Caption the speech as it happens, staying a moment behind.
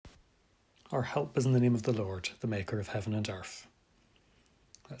Our help is in the name of the Lord, the maker of heaven and earth.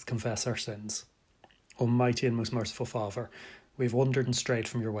 Let's confess our sins. Almighty and most merciful Father, we have wandered and strayed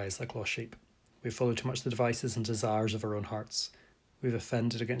from your ways like lost sheep. We have followed too much the devices and desires of our own hearts. We have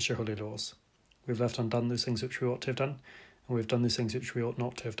offended against your holy laws. We have left undone those things which we ought to have done, and we have done those things which we ought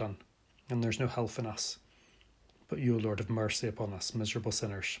not to have done. And there is no health in us. But you, O Lord, have mercy upon us, miserable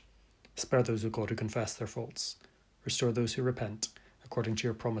sinners. Spare those, O God, who confess their faults. Restore those who repent, according to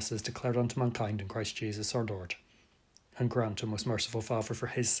your promises declared unto mankind in Christ Jesus our Lord. And grant, O most merciful Father, for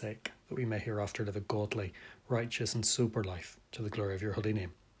his sake, that we may hereafter live a godly, righteous, and sober life, to the glory of your holy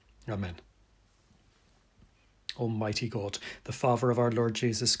name. Amen. Almighty God, the Father of our Lord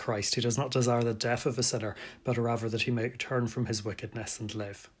Jesus Christ, who does not desire the death of a sinner, but rather that he may turn from his wickedness and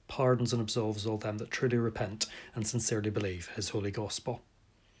live, pardons and absolves all them that truly repent and sincerely believe his holy gospel.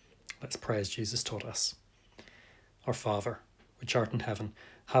 Let's pray as Jesus taught us. Our Father, which art in heaven,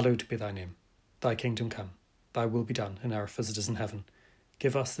 hallowed be thy name. Thy kingdom come, thy will be done in earth as it is in heaven.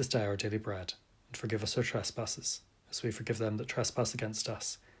 Give us this day our daily bread, and forgive us our trespasses, as we forgive them that trespass against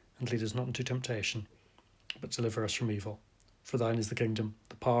us. And lead us not into temptation, but deliver us from evil. For thine is the kingdom,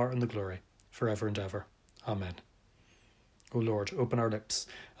 the power, and the glory, for ever and ever. Amen. O Lord, open our lips,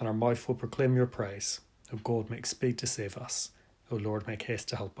 and our mouth will proclaim your praise. O God, make speed to save us. O Lord, make haste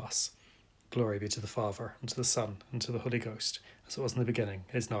to help us. Glory be to the Father, and to the Son, and to the Holy Ghost, as it was in the beginning,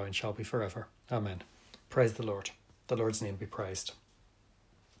 is now, and shall be forever. Amen. Praise the Lord. The Lord's name be praised.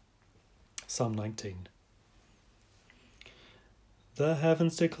 Psalm 19. The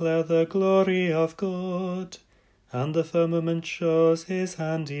heavens declare the glory of God, and the firmament shows his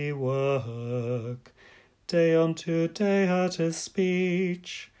handiwork. Day unto day utters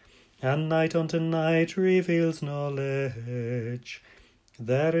speech, and night unto night reveals knowledge.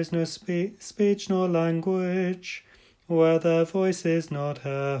 There is no speech nor language, where their voice is not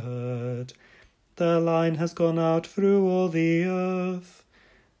heard. Their line has gone out through all the earth,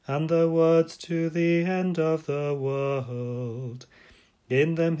 and their words to the end of the world.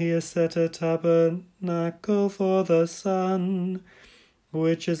 In them he has set a tabernacle for the sun,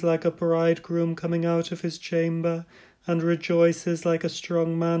 which is like a bridegroom coming out of his chamber, and rejoices like a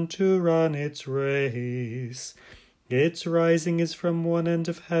strong man to run its race. Its rising is from one end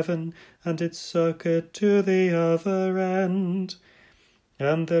of heaven, and its circuit to the other end.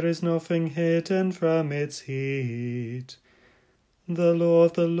 And there is nothing hidden from its heat. The law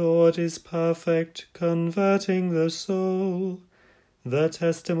of the Lord is perfect, converting the soul. The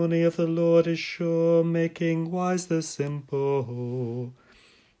testimony of the Lord is sure, making wise the simple.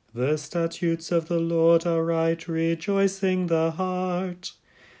 The statutes of the Lord are right, rejoicing the heart.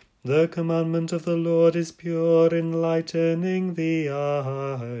 The commandment of the Lord is pure, enlightening the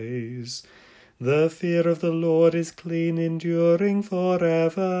eyes. The fear of the Lord is clean, enduring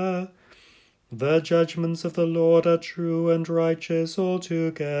forever. The judgments of the Lord are true and righteous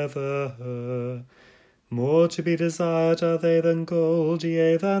altogether. More to be desired are they than gold,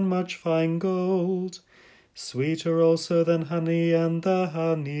 yea, than much fine gold. Sweeter also than honey and the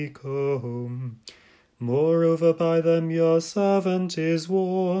honeycomb. Moreover, by them your servant is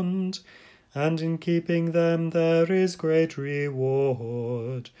warned, and in keeping them there is great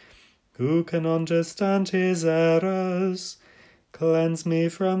reward. Who can understand his errors? Cleanse me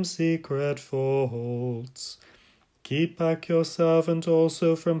from secret faults. Keep back your servant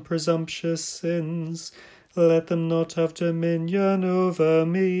also from presumptuous sins. Let them not have dominion over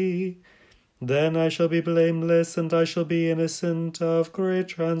me. Then I shall be blameless, and I shall be innocent of great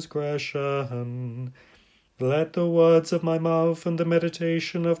transgression. Let the words of my mouth and the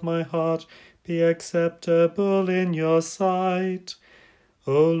meditation of my heart be acceptable in your sight.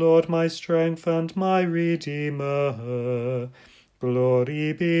 O Lord, my strength and my Redeemer.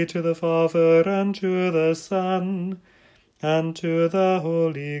 Glory be to the Father, and to the Son, and to the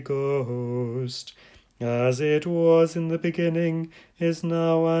Holy Ghost, as it was in the beginning, is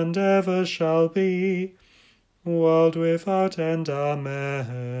now, and ever shall be, world without end.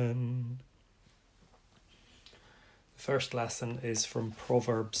 Amen. The first lesson is from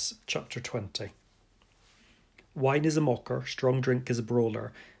Proverbs chapter 20. Wine is a mocker, strong drink is a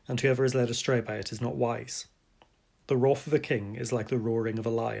brawler, and whoever is led astray by it is not wise. The wrath of a king is like the roaring of a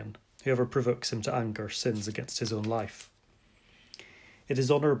lion. Whoever provokes him to anger sins against his own life. It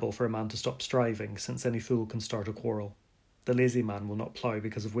is honourable for a man to stop striving, since any fool can start a quarrel. The lazy man will not plough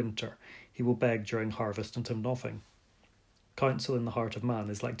because of winter. He will beg during harvest and have nothing. Counsel in the heart of man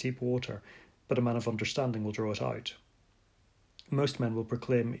is like deep water, but a man of understanding will draw it out. Most men will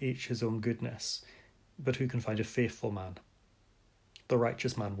proclaim each his own goodness, but who can find a faithful man? The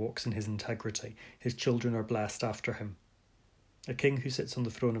righteous man walks in his integrity. His children are blessed after him. A king who sits on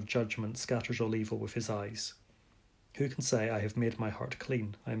the throne of judgment scatters all evil with his eyes. Who can say, I have made my heart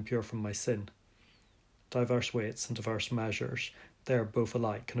clean, I am pure from my sin? Diverse weights and diverse measures, they are both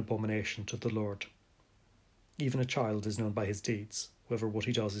alike an abomination to the Lord. Even a child is known by his deeds, whether what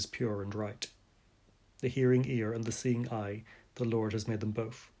he does is pure and right. The hearing ear and the seeing eye, the Lord has made them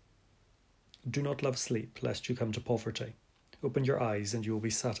both. Do not love sleep, lest you come to poverty. Open your eyes, and you will be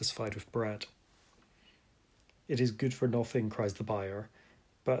satisfied with bread. It is good for nothing, cries the buyer,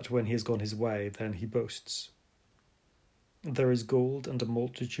 but when he has gone his way, then he boasts. There is gold and a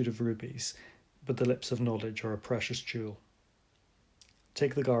multitude of rubies, but the lips of knowledge are a precious jewel.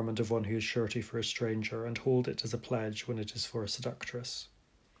 Take the garment of one who is surety for a stranger, and hold it as a pledge when it is for a seductress.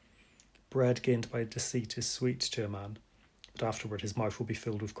 Bread gained by deceit is sweet to a man, but afterward his mouth will be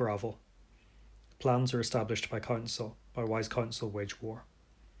filled with gravel. Plans are established by counsel, by wise counsel wage war.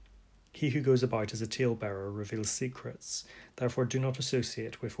 He who goes about as a talebearer reveals secrets, therefore do not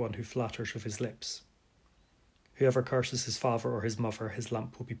associate with one who flatters with his lips. Whoever curses his father or his mother, his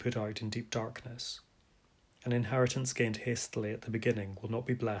lamp will be put out in deep darkness. An inheritance gained hastily at the beginning will not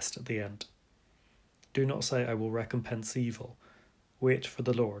be blessed at the end. Do not say, I will recompense evil. Wait for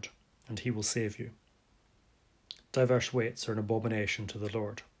the Lord, and he will save you. Diverse weights are an abomination to the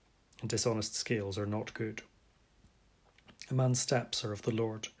Lord, and dishonest scales are not good. A man's steps are of the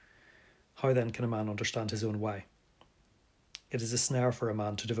Lord. How then can a man understand his own way? It is a snare for a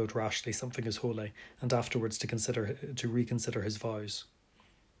man to devote rashly something as holy, and afterwards to reconsider his vows.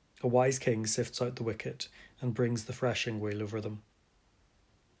 A wise king sifts out the wicked, and brings the threshing wheel over them.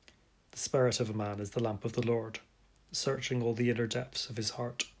 The spirit of a man is the lamp of the Lord, searching all the inner depths of his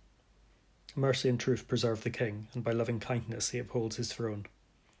heart. Mercy and truth preserve the king, and by loving kindness he upholds his throne.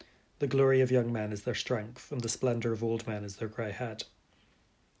 The glory of young men is their strength, and the splendour of old men is their grey head.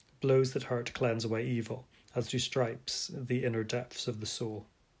 Blows that hurt cleanse away evil, as do stripes the inner depths of the soul.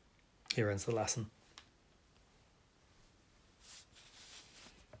 Here ends the lesson.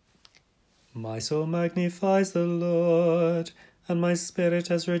 My soul magnifies the Lord, and my spirit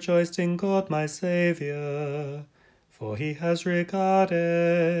has rejoiced in God my Saviour, for he has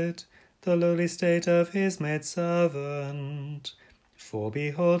regarded the lowly state of his maidservant. For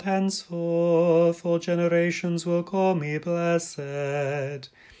behold, henceforth all generations will call me blessed.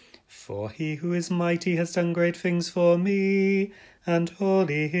 For he who is mighty has done great things for me, and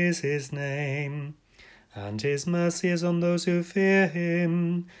holy is his name. And his mercy is on those who fear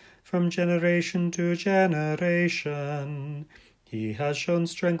him, from generation to generation. He has shown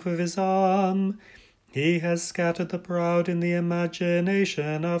strength with his arm. He has scattered the proud in the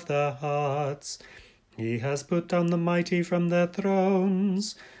imagination of their hearts. He has put down the mighty from their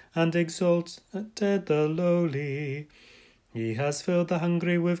thrones, and exalted the lowly. He has filled the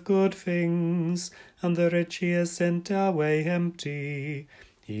hungry with good things, and the rich he has sent away empty.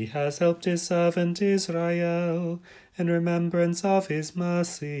 He has helped his servant Israel, in remembrance of his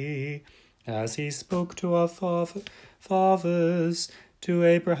mercy, as he spoke to our fathers, to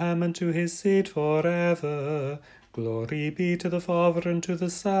Abraham and to his seed forever. Glory be to the Father, and to the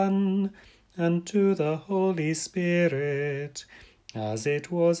Son, and to the Holy Spirit, as it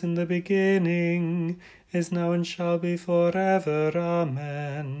was in the beginning, is now, and shall be forever.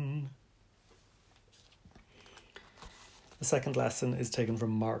 Amen. The second lesson is taken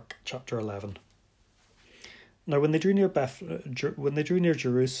from Mark chapter 11. Now when they drew near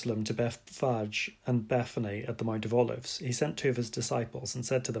Jerusalem to Bethphage and Bethany at the Mount of Olives, he sent two of his disciples and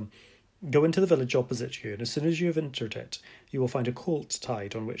said to them, Go into the village opposite you, and as soon as you have entered it, you will find a colt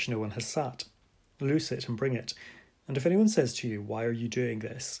tied on which no one has sat. Loose it and bring it. And if anyone says to you, Why are you doing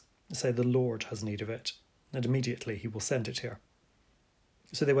this? Say, The Lord has need of it, and immediately he will send it here.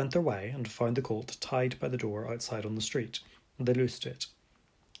 So they went their way and found the colt tied by the door outside on the street, and they loosed it.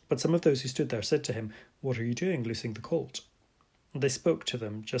 But some of those who stood there said to him, What are you doing, loosing the colt? And they spoke to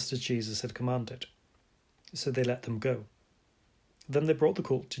them just as Jesus had commanded. So they let them go. Then they brought the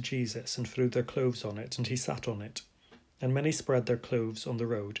colt to Jesus and threw their clothes on it, and he sat on it. And many spread their clothes on the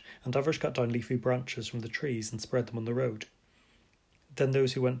road, and others cut down leafy branches from the trees and spread them on the road. Then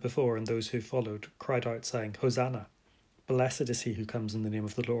those who went before and those who followed cried out, saying, Hosanna! Blessed is he who comes in the name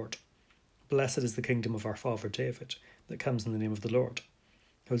of the Lord. Blessed is the kingdom of our father David, that comes in the name of the Lord.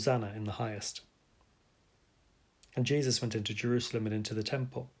 Hosanna in the highest. And Jesus went into Jerusalem and into the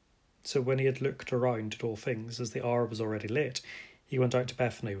temple. So when he had looked around at all things, as the hour was already late, he went out to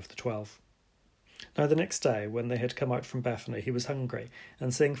Bethany with the 12. Now the next day, when they had come out from Bethany, he was hungry,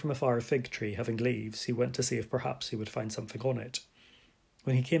 and seeing from afar a fig tree having leaves, he went to see if perhaps he would find something on it.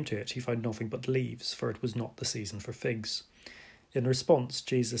 When he came to it, he found nothing but leaves, for it was not the season for figs. In response,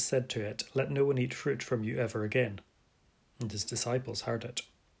 Jesus said to it, Let no one eat fruit from you ever again. and his disciples heard it.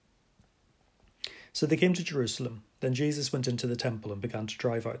 So they came to Jerusalem. Then Jesus went into the temple and began to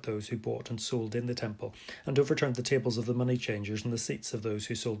drive out those who bought and sold in the temple, and overturned the tables of the money changers and the seats of those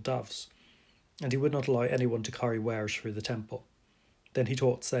who sold doves. And he would not allow anyone to carry wares through the temple. Then he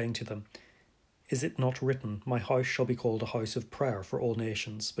taught, saying to them, "Is it not written, 'My house shall be called a house of prayer for all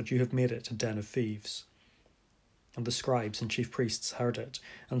nations,' but you have made it a den of thieves?" And the scribes and chief priests heard it,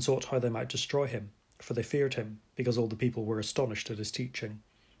 and sought how they might destroy him, for they feared him, because all the people were astonished at his teaching.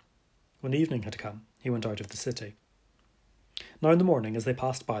 When evening had come, he went out of the city. Now in the morning, as they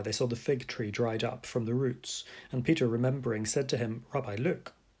passed by, they saw the fig tree dried up from the roots, and Peter, remembering, said to him, "Rabbi,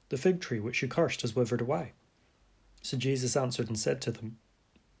 look, the fig tree which you cursed has withered away." So Jesus answered and said to them,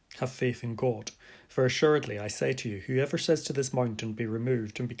 "Have faith in God, for assuredly I say to you, whoever says to this mountain, 'Be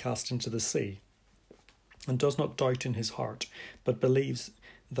removed and be cast into the sea,' and does not doubt in his heart, but believes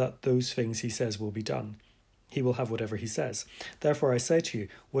that those things he says will be done, he will have whatever he says. Therefore I say to you,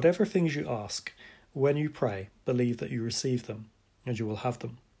 whatever things you ask, when you pray, believe that you receive them, and you will have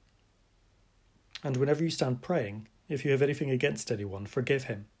them. And whenever you stand praying, if you have anything against anyone, forgive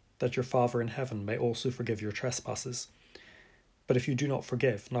him, that your Father in heaven may also forgive your trespasses. But if you do not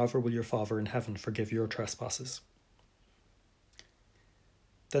forgive, neither will your Father in heaven forgive your trespasses."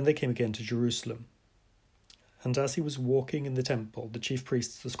 Then they came again to Jerusalem. And as he was walking in the temple, the chief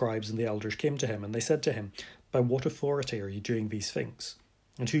priests, the scribes, and the elders came to him, and they said to him, "By what authority are you doing these things?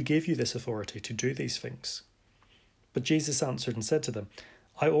 And who gave you this authority to do these things?" But Jesus answered and said to them,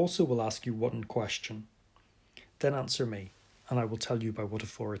 "I also will ask you one question. Then answer me, and I will tell you by what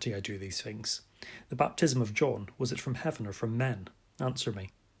authority I do these things. The baptism of John, was it from heaven or from men? Answer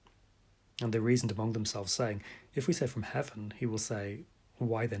me." And they reasoned among themselves, saying, "If we say from heaven, he will say,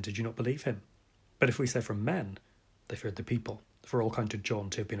 'Why then did you not believe him?' But if we say from men," they feared the people, for all counted John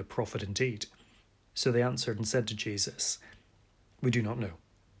to have been a prophet indeed. So they answered and said to Jesus, "We do not know."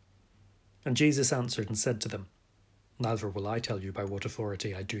 And Jesus answered and said to them, "Neither will I tell you by what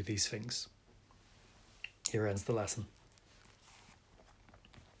authority I do these things." Here ends the lesson.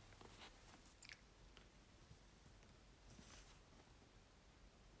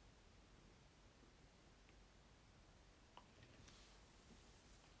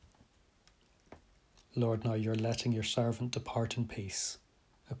 Lord, now you're letting your servant depart in peace,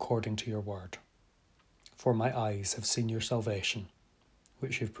 according to your word. For my eyes have seen your salvation,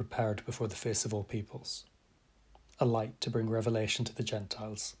 which you've prepared before the face of all peoples, a light to bring revelation to the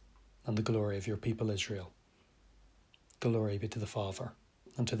Gentiles, and the glory of your people Israel. Glory be to the Father,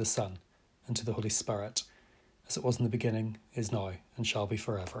 and to the Son, and to the Holy Spirit, as it was in the beginning, is now, and shall be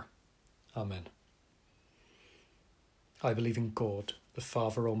forever. Amen. I believe in God, the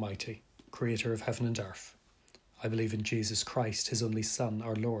Father Almighty, Creator of heaven and earth. I believe in Jesus Christ, his only Son,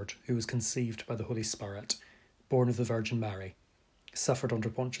 our Lord, who was conceived by the Holy Spirit, born of the Virgin Mary, suffered under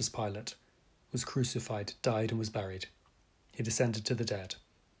Pontius Pilate, was crucified, died, and was buried. He descended to the dead.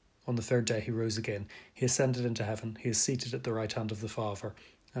 On the third day he rose again. He ascended into heaven. He is seated at the right hand of the Father,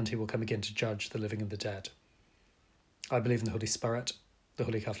 and he will come again to judge the living and the dead. I believe in the Holy Spirit, the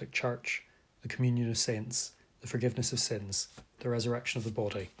Holy Catholic Church, the communion of saints, the forgiveness of sins, the resurrection of the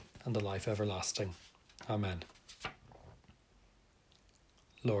body, and the life everlasting. Amen.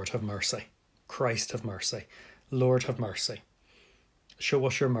 Lord, have mercy. Christ, have mercy. Lord, have mercy. Show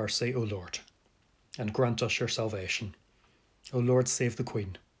us your mercy, O Lord, and grant us your salvation. O Lord, save the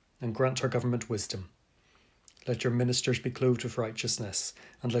Queen, and grant her government wisdom. Let your ministers be clothed with righteousness,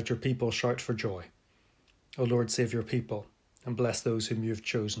 and let your people shout for joy. O Lord, save your people, and bless those whom you have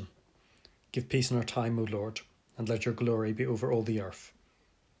chosen. Give peace in our time, O Lord, and let your glory be over all the earth.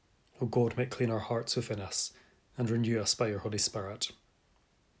 O God, make clean our hearts within us, and renew us by your Holy Spirit.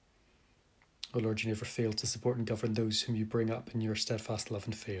 O Lord, you never fail to support and govern those whom you bring up in your steadfast love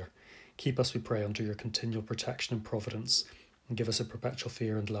and fear. Keep us, we pray, under your continual protection and providence, and give us a perpetual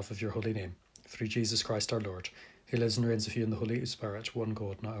fear and love of your holy name, through Jesus Christ our Lord, who lives and reigns with you in the Holy Spirit, one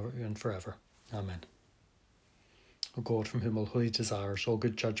God, now and forever. Amen. O God, from whom all holy desires, all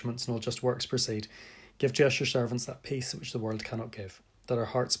good judgments, and all just works proceed, give to us your servants that peace which the world cannot give, that our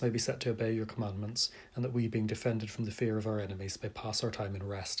hearts may be set to obey your commandments, and that we, being defended from the fear of our enemies, may pass our time in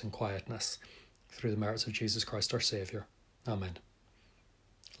rest and quietness, through the merits of Jesus Christ our Saviour. Amen.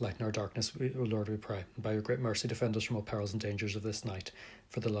 Lighten our darkness, O Lord, we pray, and by your great mercy defend us from all perils and dangers of this night,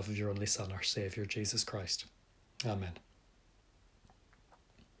 for the love of your only Son, our Saviour, Jesus Christ. Amen.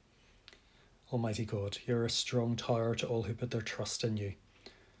 Almighty God, you are a strong tower to all who put their trust in you.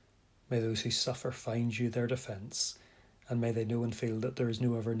 May those who suffer find you their defence, and may they know and feel that there is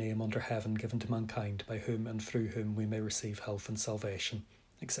no other name under heaven given to mankind by whom and through whom we may receive health and salvation,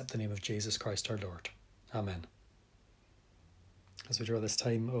 except the name of Jesus Christ our Lord. Amen. As we draw this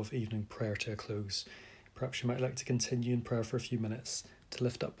time of evening prayer to a close, perhaps you might like to continue in prayer for a few minutes to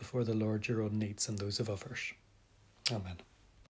lift up before the Lord your own needs and those of others. Amen.